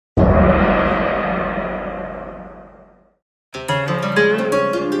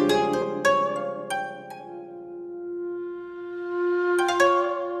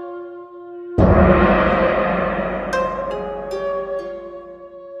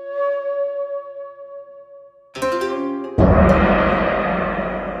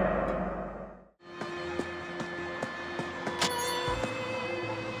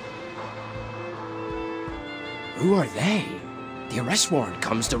arrest warrant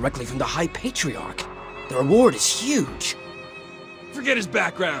comes directly from the High Patriarch. The reward is huge. Forget his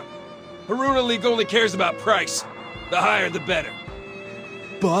background. Haruna League only cares about price. The higher, the better.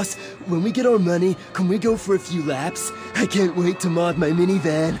 Boss, when we get our money, can we go for a few laps? I can't wait to mod my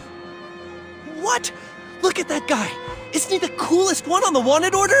minivan. What? Look at that guy! Isn't he the coolest one on the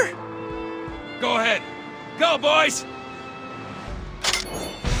wanted order? Go ahead. Go, boys!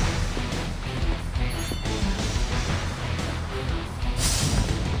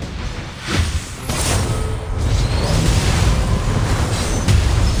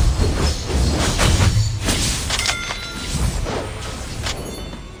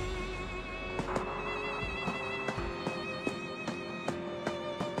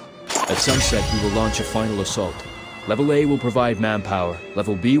 At sunset, we will launch a final assault. Level A will provide manpower,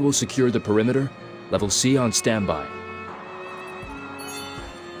 Level B will secure the perimeter, Level C on standby.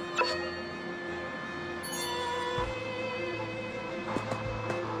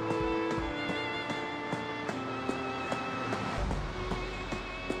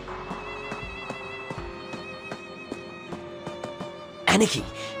 Aniki,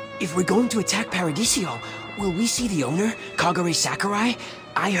 if we're going to attack Paradiso, will we see the owner, Kagure Sakurai?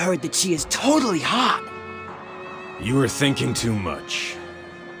 I heard that she is totally hot. You are thinking too much.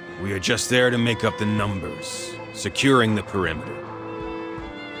 We are just there to make up the numbers, securing the perimeter.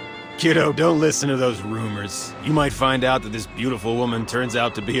 Kiddo, don't listen to those rumors. You might find out that this beautiful woman turns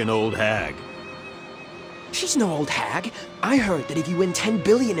out to be an old hag. She's no old hag. I heard that if you win 10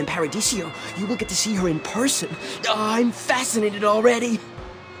 billion in Paradiso, you will get to see her in person. Oh, I'm fascinated already.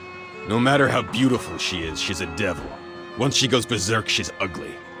 No matter how beautiful she is, she's a devil. Once she goes berserk, she's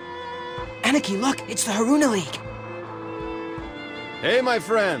ugly. Aniki, look, it's the Haruna League. Hey, my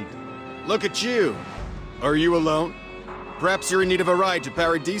friend. Look at you. Are you alone? Perhaps you're in need of a ride to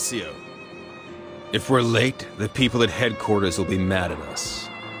Paradiso. If we're late, the people at headquarters will be mad at us.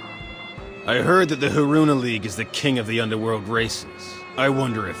 I heard that the Haruna League is the king of the underworld races. I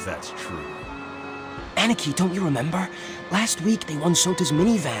wonder if that's true. Aniki, don't you remember? Last week they won Sota's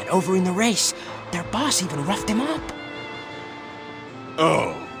minivan over in the race. Their boss even roughed him up.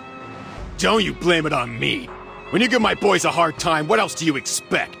 Oh. Don't you blame it on me. When you give my boys a hard time, what else do you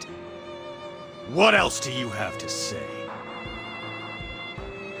expect? What else do you have to say?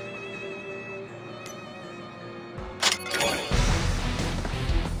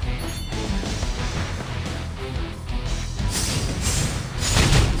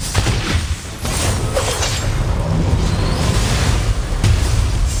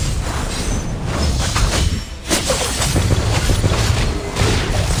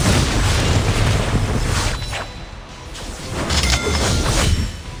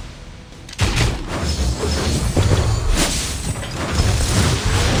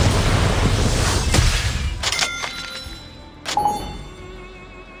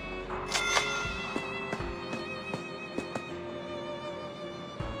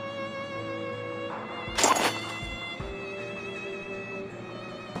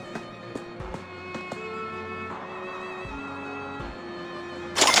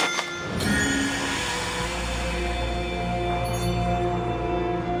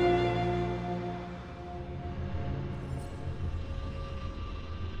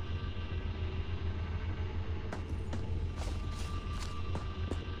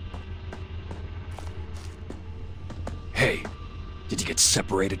 Hey, did you get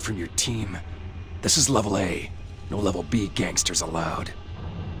separated from your team? This is Level A. No Level B gangsters allowed.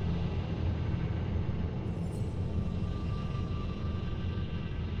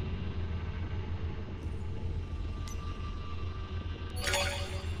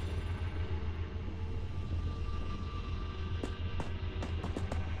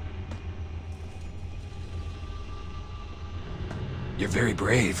 You're very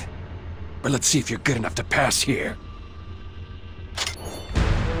brave. But let's see if you're good enough to pass here.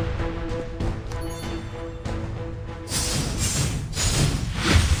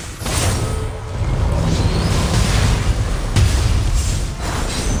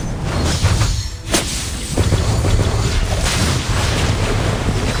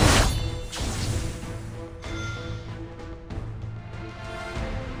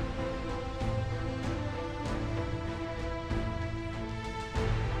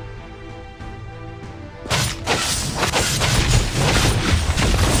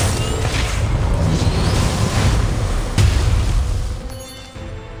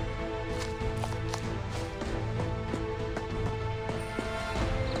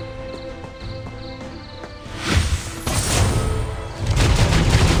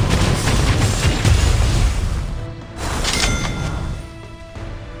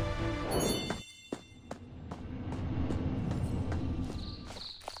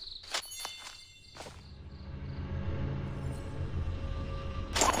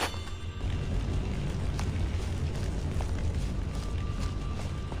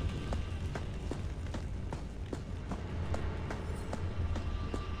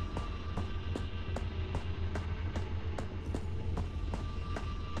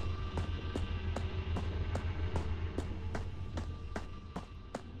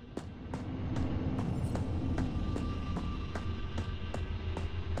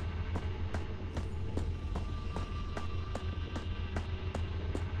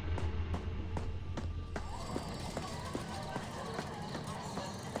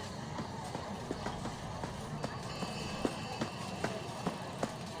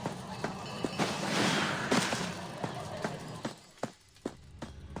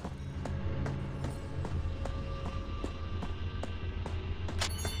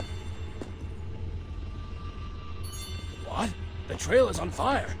 trail is on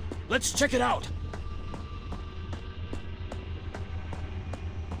fire. Let's check it out.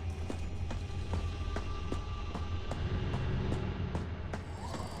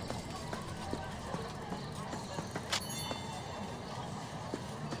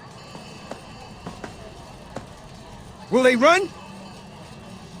 Will they run?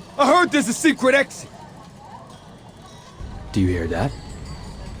 I heard there's a secret exit. Do you hear that?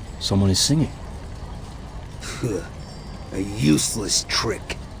 Someone is singing. A useless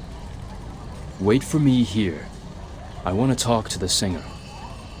trick. Wait for me here. I want to talk to the singer.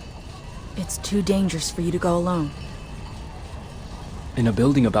 It's too dangerous for you to go alone. In a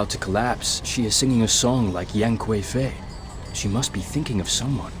building about to collapse, she is singing a song like Yang Kui Fei. She must be thinking of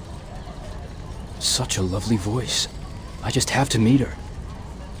someone. Such a lovely voice. I just have to meet her.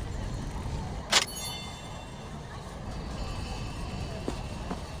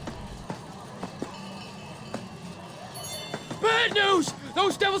 Bad news!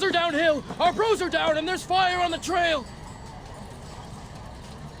 Those devils are downhill! Our bros are down and there's fire on the trail!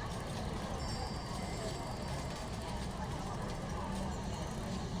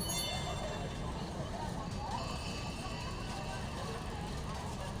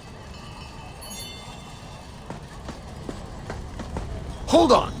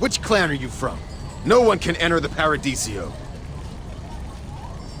 Hold on! Which clan are you from? No one can enter the Paradiso.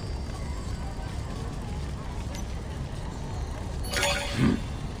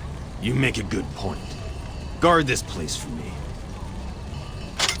 You make a good point. Guard this place for me.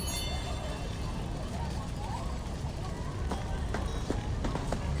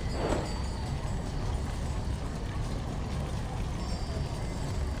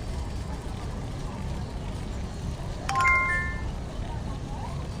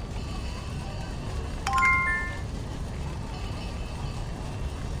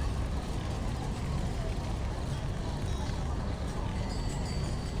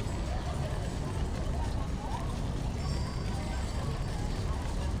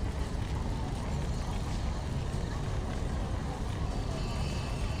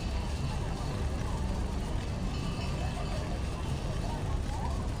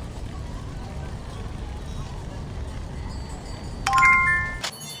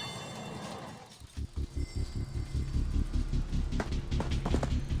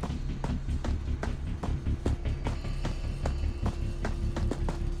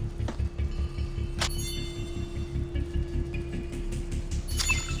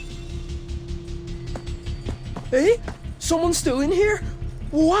 Hey? Someone's still in here?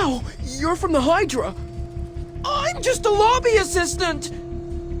 Wow, you're from the Hydra. I'm just a lobby assistant!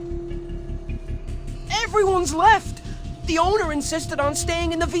 Everyone's left. The owner insisted on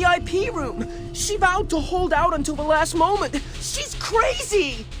staying in the VIP room. She vowed to hold out until the last moment. She's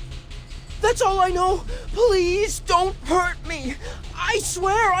crazy! That's all I know. Please don't hurt me. I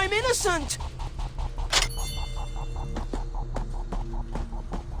swear I'm innocent.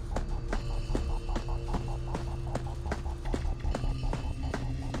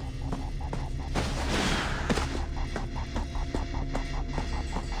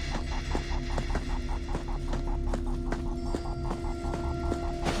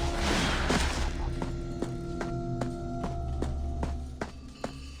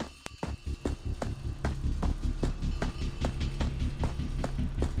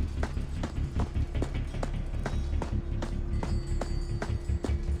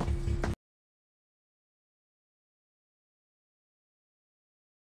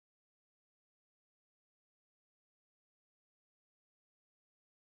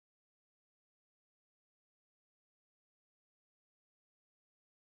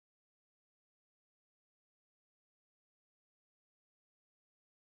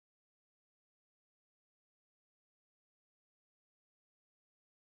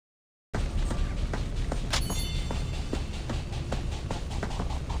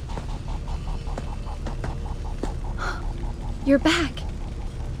 You're back.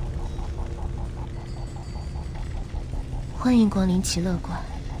 欢迎光临极乐馆。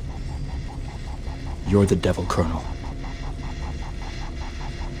 You're the Devil Colonel.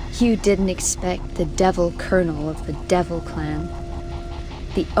 You didn't expect the Devil Colonel of the Devil Clan,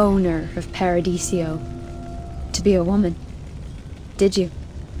 the owner of Paradiso, to be a woman, did you?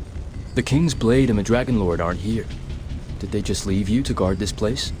 The King's Blade and the Dragon Lord aren't here. Did they just leave you to guard this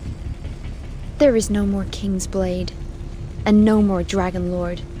place? There is no more King's Blade, and no more Dragon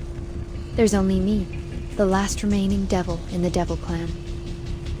Lord. There's only me, the last remaining devil in the Devil Clan.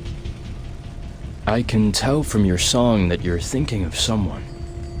 I can tell from your song that you're thinking of someone,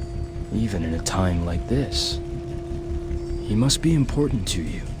 even in a time like this. He must be important to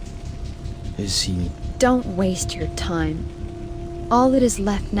you. Is he... Don't waste your time. All that is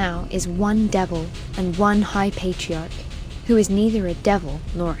left now is one devil and one High Patriarch, who is neither a devil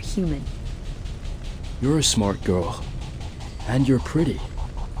nor a human. You're a smart girl. And you're pretty.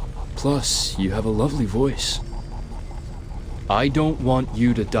 Plus, you have a lovely voice. I don't want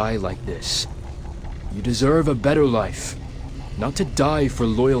you to die like this. You deserve a better life. Not to die for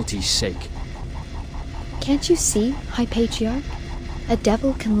loyalty's sake. Can't you see, High Patriarch? A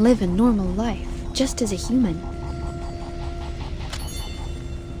devil can live a normal life, just as a human.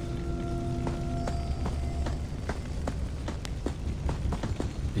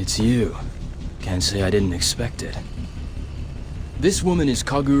 It's you. Can't say I didn't expect it. This woman is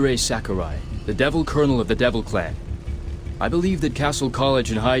Kagure Sakurai, the Devil Colonel of the Devil Clan. I believe that Castle College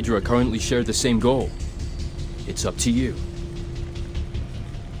and Hydra currently share the same goal. It's up to you.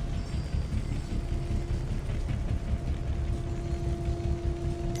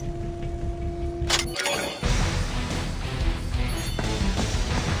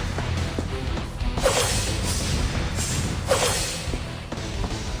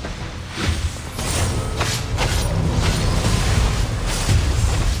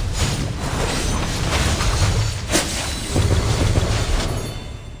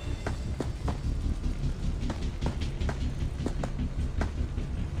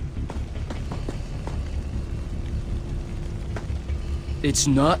 It's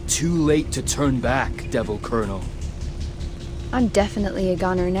not too late to turn back, Devil Colonel. I'm definitely a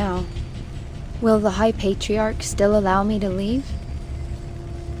goner now. Will the High Patriarch still allow me to leave?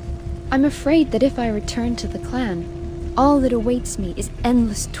 I'm afraid that if I return to the clan, all that awaits me is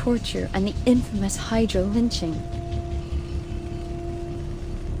endless torture and the infamous Hydra lynching.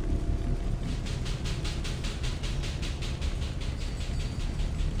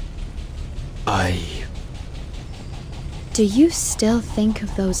 Do you still think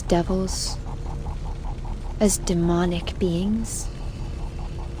of those devils as demonic beings?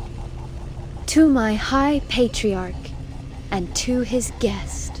 To my High Patriarch and to his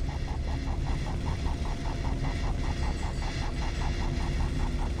guest.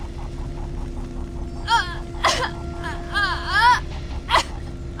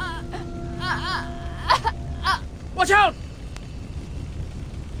 Watch out!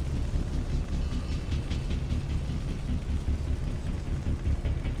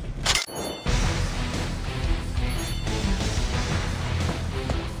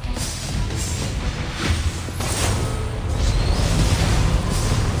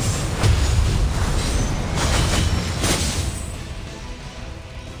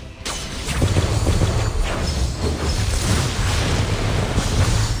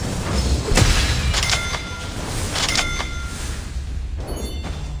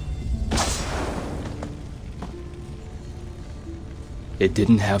 It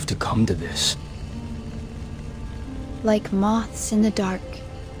didn't have to come to this. Like moths in the dark,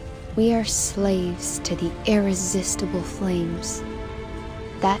 we are slaves to the irresistible flames.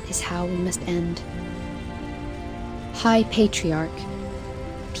 That is how we must end. High Patriarch,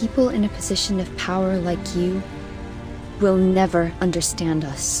 people in a position of power like you will never understand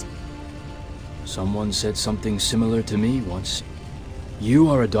us. Someone said something similar to me once. You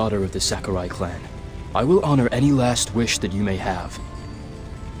are a daughter of the Sakurai clan. I will honor any last wish that you may have.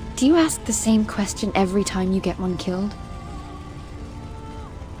 Do you ask the same question every time you get one killed?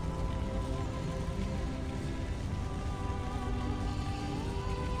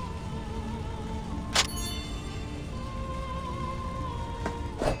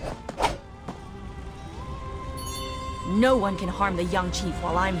 No one can harm the young chief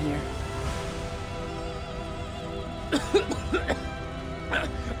while I'm here.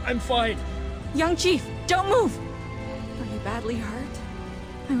 I'm fine. Young chief, don't move! Are you badly hurt?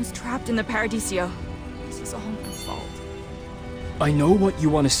 I was trapped in the Paradiso. This is all my fault. I know what you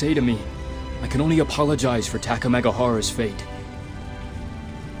want to say to me. I can only apologize for Takamagahara's fate.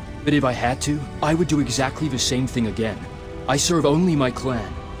 But if I had to, I would do exactly the same thing again. I serve only my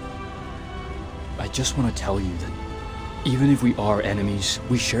clan. I just want to tell you that even if we are enemies,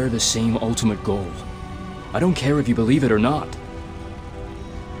 we share the same ultimate goal. I don't care if you believe it or not.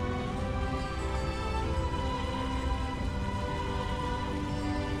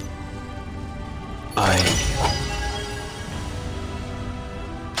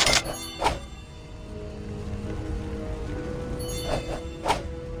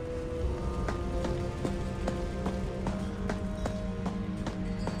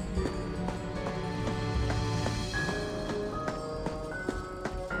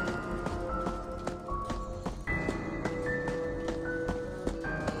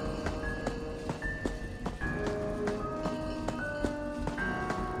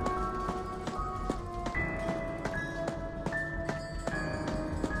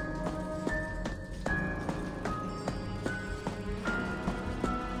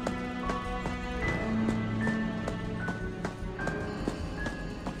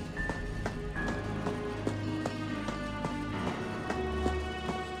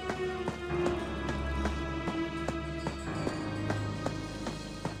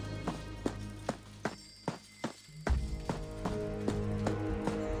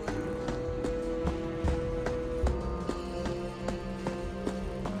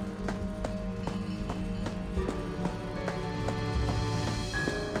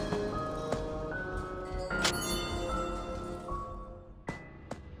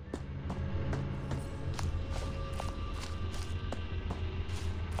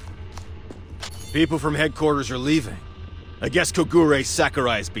 People from headquarters are leaving. I guess Kogure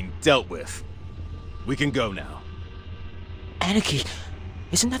Sakurai is being dealt with. We can go now. Aniki,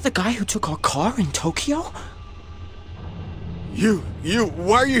 isn't that the guy who took our car in Tokyo?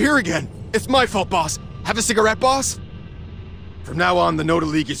 Why are you here again? It's my fault, boss. Have a cigarette, boss? From now on, the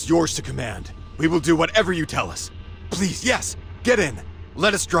Noda League is yours to command. We will do whatever you tell us. Please, yes, get in.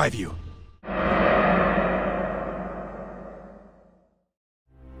 Let us drive you.